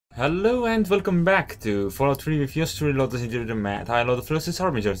Hello and welcome back to Fallout 3 with yours truly, Lotus into the Mad. Hi, Lord of Flosis,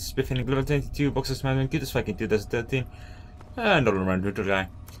 Harbinger, Spiffing, Level 22, Boxes, Man, and Cutest Fight in 2013, and all around Brutal Guy.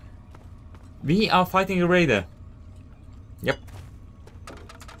 We are fighting a raider. Yep.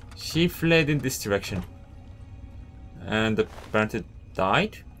 She fled in this direction. And apparently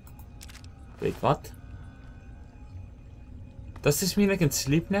died? Wait, what? Does this mean I can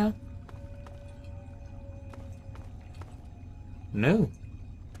sleep now? No.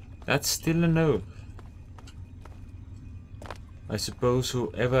 That's still a no. I suppose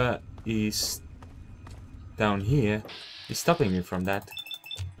whoever is down here is stopping me from that.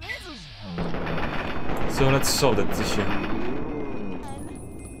 So let's solve that issue.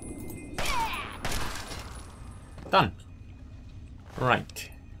 Done.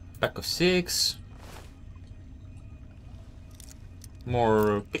 Right. Pack of 6.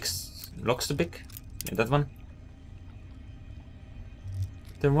 More picks. Locks to pick. Yeah, that one.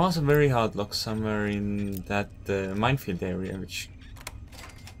 There was a very hard lock somewhere in that minefield area, which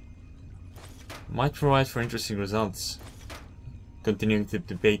might provide for interesting results. Continuing to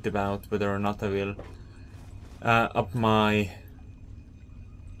debate about whether or not I will up my...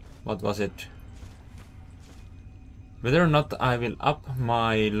 what was it? Whether or not I will up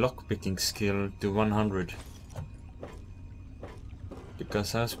my lockpicking skill to 100.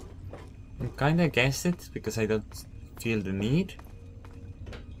 Because I'm kinda against it, because I don't feel the need.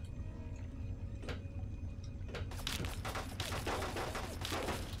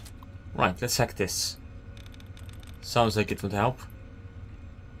 Right, let's hack this. Sounds like it would help.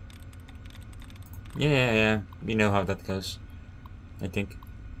 Yeah, we know how that goes, I think.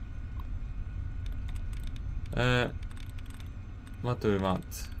 What do we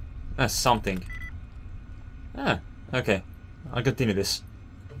want? Something. Okay. I'll continue this.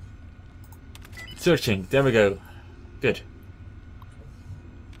 Searching, there we go. Good.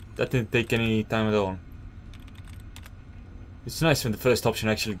 That didn't take any time at all. It's nice when the first option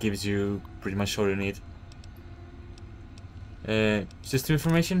actually gives you pretty much all you need. System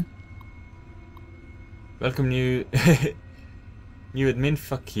information? Welcome new... new admin,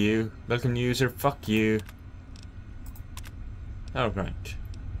 fuck you. Welcome new user, fuck you. Alright.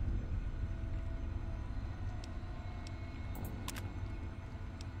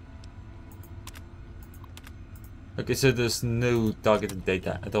 Okay, so there's no targeted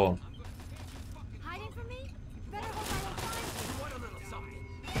data at all.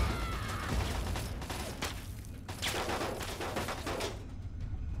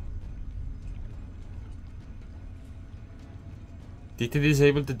 Did they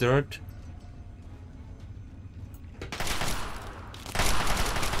disable the dirt? I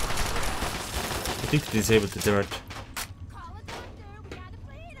think they disabled the dirt.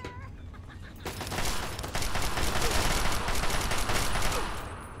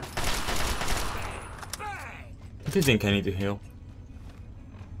 If you think I need to heal.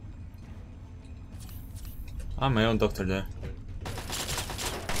 I'm my own doctor there.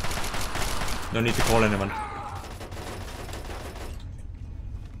 No need to call anyone.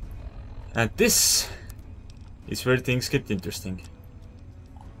 And this is where things get interesting.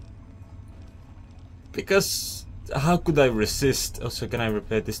 Because how could I resist? Also, can I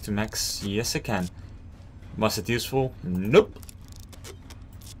repair this to max? Yes, I can. Was it useful? Nope.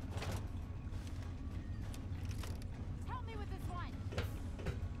 Help me with this one.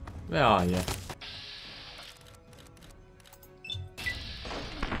 Where are you?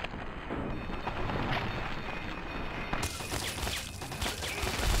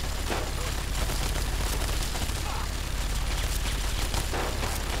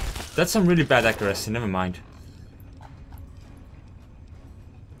 That's some really bad accuracy, never mind.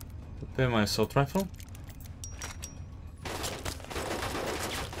 Repair my assault rifle.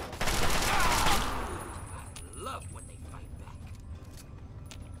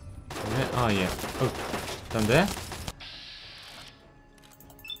 Where are you? Oh, down there?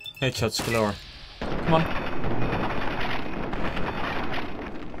 Headshots galore. Come on.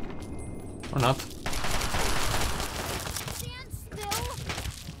 Or not.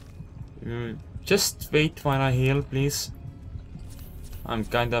 Just wait while I heal, please. I'm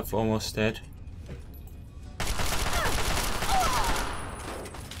kind of almost dead.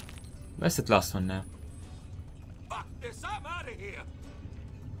 Where's that last one now? Fuck this, I'm out of here.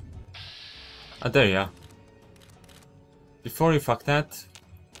 Ah, there you are. Before you fuck that,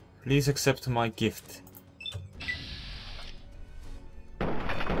 please accept my gift.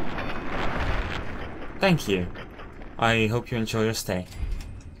 Thank you. I hope you enjoy your stay.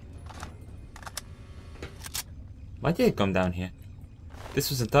 Why did it come down here?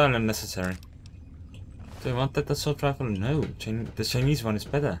 This was entirely unnecessary. Do I want that assault rifle? No, the Chinese one is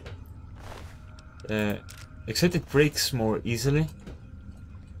better. Except it breaks more easily.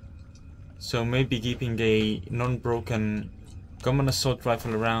 So maybe keeping a non-broken common assault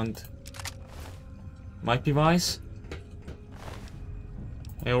rifle around might be wise.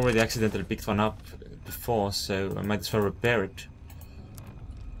 I already accidentally picked one up before, so I might as well repair it.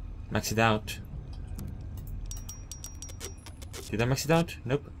 Max it out. Did I max it out?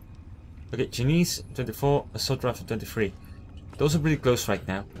 Nope. Okay, Chinese 24, assault rifle 23. Those are pretty close right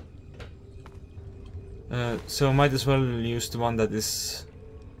now. So I might as well use the one that is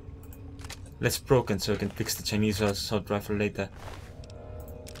less broken so I can fix the Chinese assault rifle later.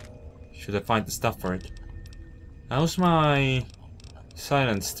 Should I find the stuff for it? How's my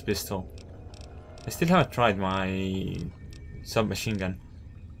silenced pistol? I still haven't tried my submachine gun.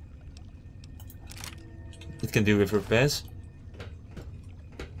 It can do with repairs.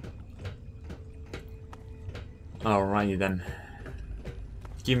 Alrighty then.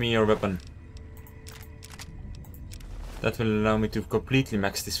 Give me your weapon. That will allow me to completely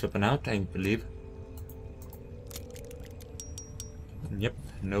max this weapon out, I believe. Yep,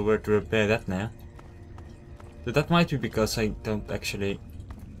 nowhere to repair that now. So that might be because I don't actually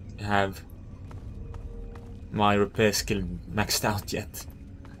have my repair skill maxed out yet.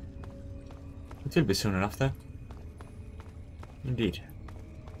 It will be soon enough though. Indeed.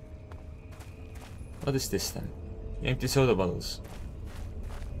 What is this then? Empty soda bottles.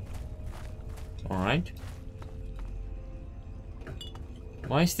 Alright.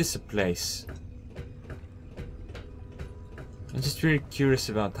 Why is this a place? I'm just really curious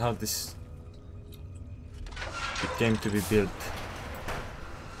about how this came to be built.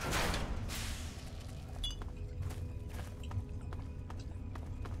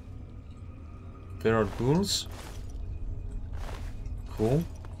 There are ghouls. Cool.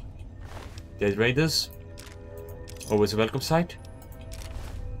 Dead raiders. Always a welcome sight.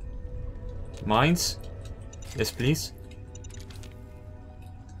 Mines. Yes, please.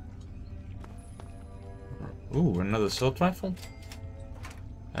 Ooh, another assault rifle.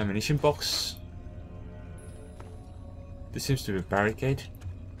 Ammunition box. This seems to be a barricade,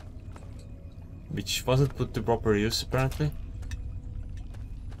 which wasn't put to proper use apparently.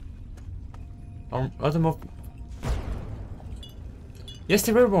 Are there more? Yes,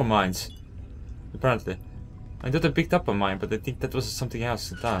 there were more mines. Apparently. I thought I picked up a mine, but I think that was something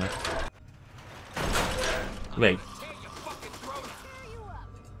else entirely. Wait.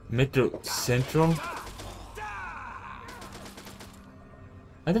 Metro Central?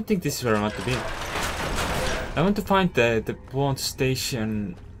 I don't think this is where I want to be. I want to find the port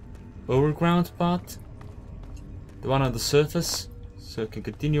station overground part. The one on the surface. So I can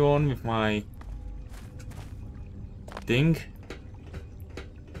continue on with my thing.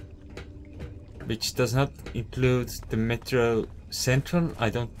 Which does not include the Metro Central, I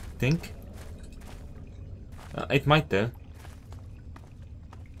don't think. It might though.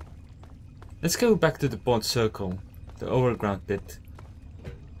 Let's go back to the port circle. The overground bit.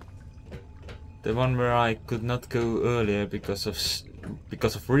 The one where I could not go earlier because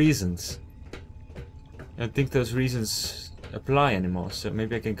of reasons. I don't think those reasons apply anymore, so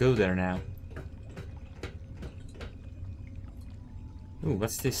maybe I can go there now. Ooh,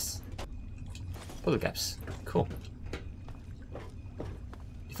 what's this? Bottle caps. Cool.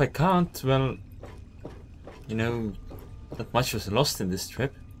 If I can't, well, you know, not much was lost in this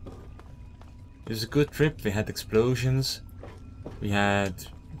trip. It was a good trip. We had explosions. We had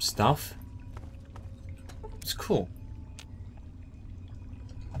stuff. It's cool.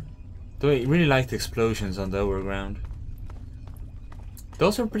 Though I really like the explosions on the overground.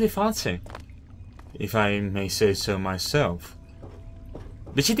 Those are pretty fancy, if I may say so myself.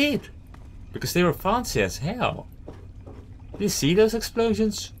 Which I did, because they were fancy as hell. Did you see those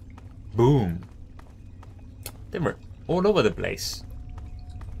explosions? Boom. They were all over the place.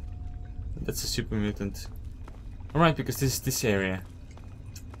 That's a super mutant. Alright, because this is this area.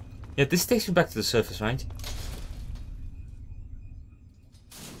 Yeah, this takes you back to the surface, right?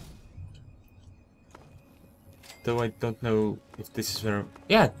 Though I don't know if this is where...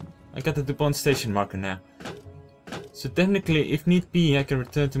 Yeah, I got the DuPont station marker now. So technically, if need be, I can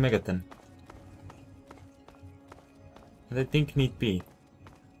return to Megaton. And I think need be.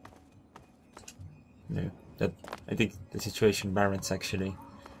 No, that I think the situation warrants actually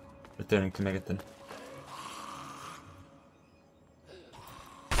returning to Megaton.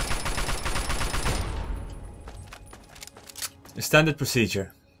 A standard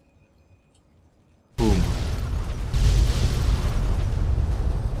procedure. Boom.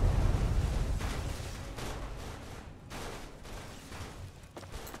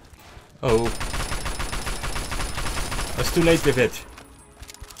 Oh. was too late with it.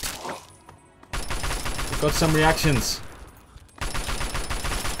 I got some reactions.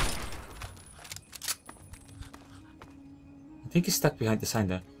 I think he's stuck behind the sign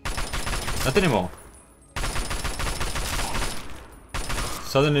there. Not anymore.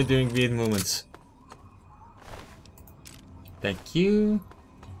 Suddenly doing weird movements. Thank you.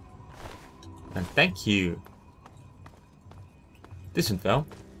 And thank you. This went well.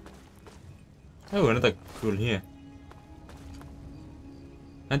 Oh, another cool here.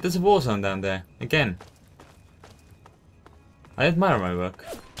 And there's a war zone down there. Again. I admire my work.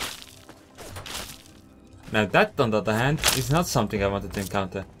 Now that, on the other hand, is not something I wanted to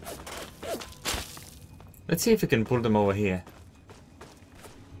encounter. Let's see if we can pull them over here.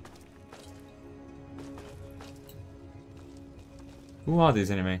 Who are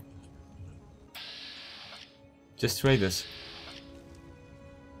these anyway? Just raiders.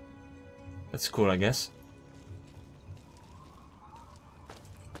 That's cool, I guess.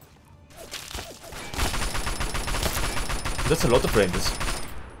 That's a lot of raiders.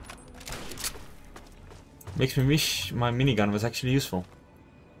 Makes me wish my minigun was actually useful.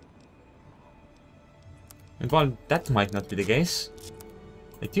 And while that might not be the case,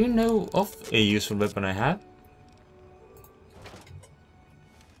 I do know of a useful weapon I have.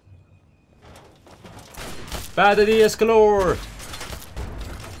 Bad ideas galore!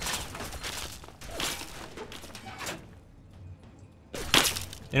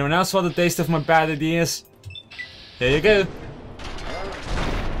 Anyone else want a taste of my bad ideas? Here you go.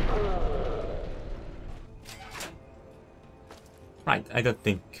 Right, I don't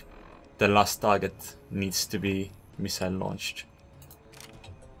think the last target needs to be missile launched.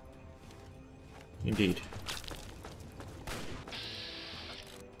 Indeed.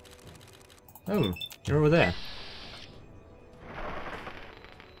 Oh, you're over there.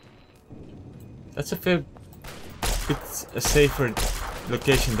 That's a fair bit a safer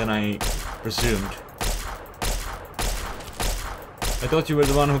location than I presumed. I thought you were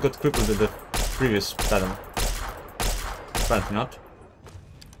the one who got crippled in the previous battle. Apparently not.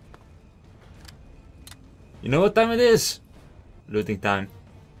 You know what time it is? Looting time.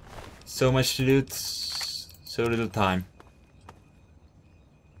 So much to loot, so little time.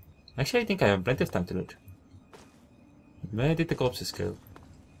 Actually, I think I have plenty of time to loot. Where did the corpses go?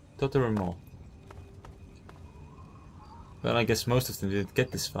 Thought there were more. Well, I guess most of them didn't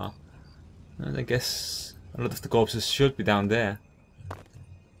get this far. And I guess a lot of the corpses should be down there.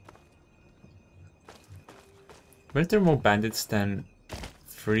 Weren't there more bandits than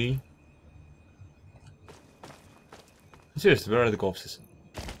 3? Seriously, where are the corpses?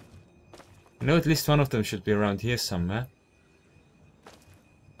 I know at least one of them should be around here somewhere.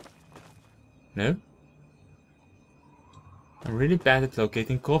 No? I'm really bad at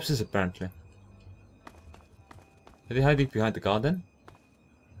locating corpses apparently. Are they hiding behind the garden?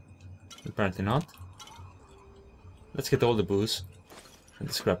 Apparently not. Let's get all the booze and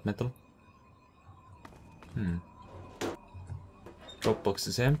the scrap metal. Drop box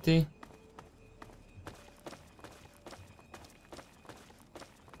is empty.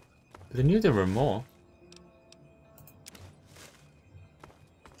 But I knew there were more.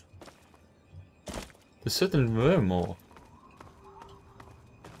 There certainly were more.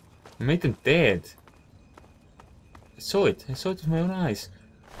 I made them dead. I saw it with my own eyes.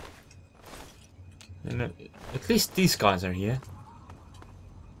 And at least these guys are here.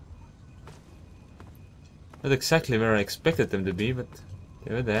 Not exactly where I expected them to be, but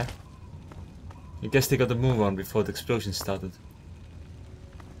they were there. I guess they got to move on before the explosion started.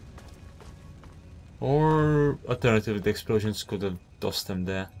 Or alternatively, the explosions could have tossed them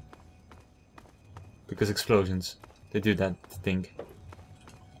there. Because explosions, they do that thing.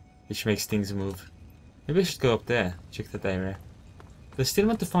 Which makes things move. Maybe I should go up there, check that area. But I still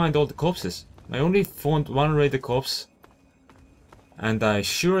want to find all the corpses. I only found one raider corpse. And I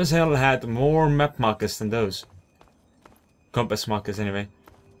sure as hell had more map markers than those. Compass markers anyway.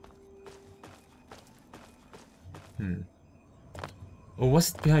 Oh,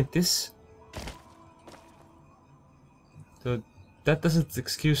 was it behind this? So that doesn't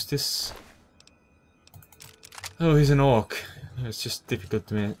excuse this. Oh, he's an orc. It's just difficult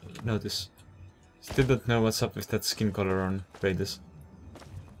to notice. Still don't know what's up with that skin color on raiders.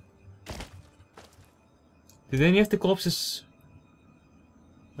 Did any of the corpses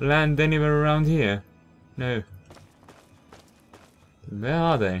land anywhere around here? No. Where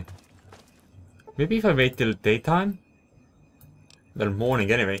are they? Maybe if I wait till daytime? Well,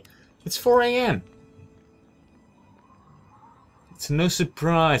 morning anyway. It's 4 AM. It's no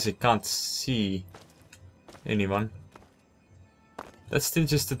surprise I can't see anyone. That's still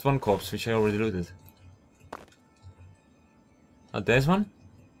just that one corpse which I already looted. Oh, there's one?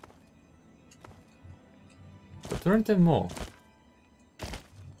 But weren't there more?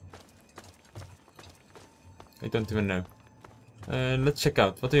 I don't even know. Let's check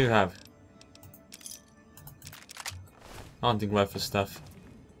out. What do you have? Hunting rifle stuff.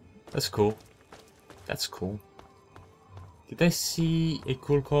 That's cool. That's cool. Did I see a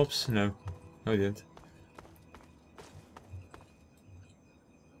cool corpse? No. No, I didn't.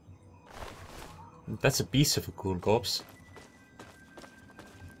 That's a piece of a cool corpse.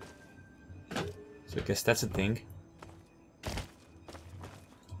 So I guess that's a thing.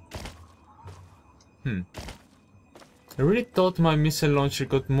 I really thought my missile launcher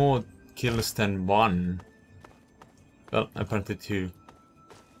got more kills than one. Well, apparently 2.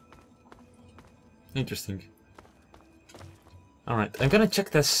 Interesting. Alright, I'm gonna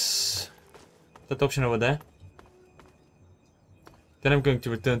check that option over there. Then I'm going to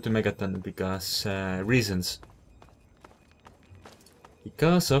return to Megaton because reasons.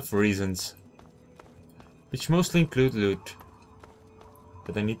 Because of reasons. Which mostly include loot.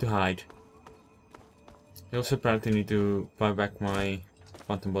 But I need to hide. I also apparently need to buy back my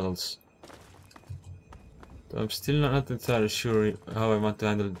phantom bottles. Though I'm still not entirely sure how I want to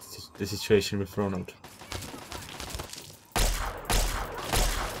handle the situation with Ronald.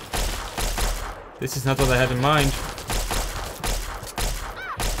 This is not what I had in mind.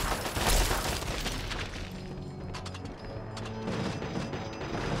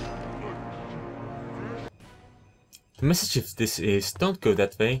 The message of this is, don't go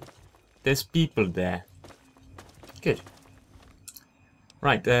that way. There's people there. Good.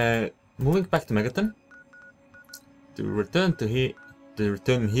 Right, moving back to Megaton. To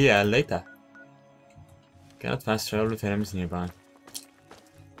return here later. Cannot fast travel with enemies nearby.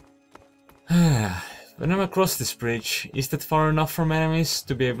 When I'm across this bridge, is that far enough from enemies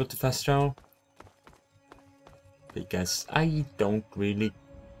to be able to fast travel? Because I don't really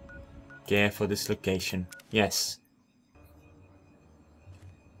care for this location. Yes.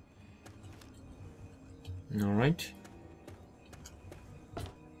 Alright.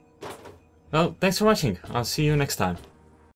 Well, thanks for watching. I'll see you next time.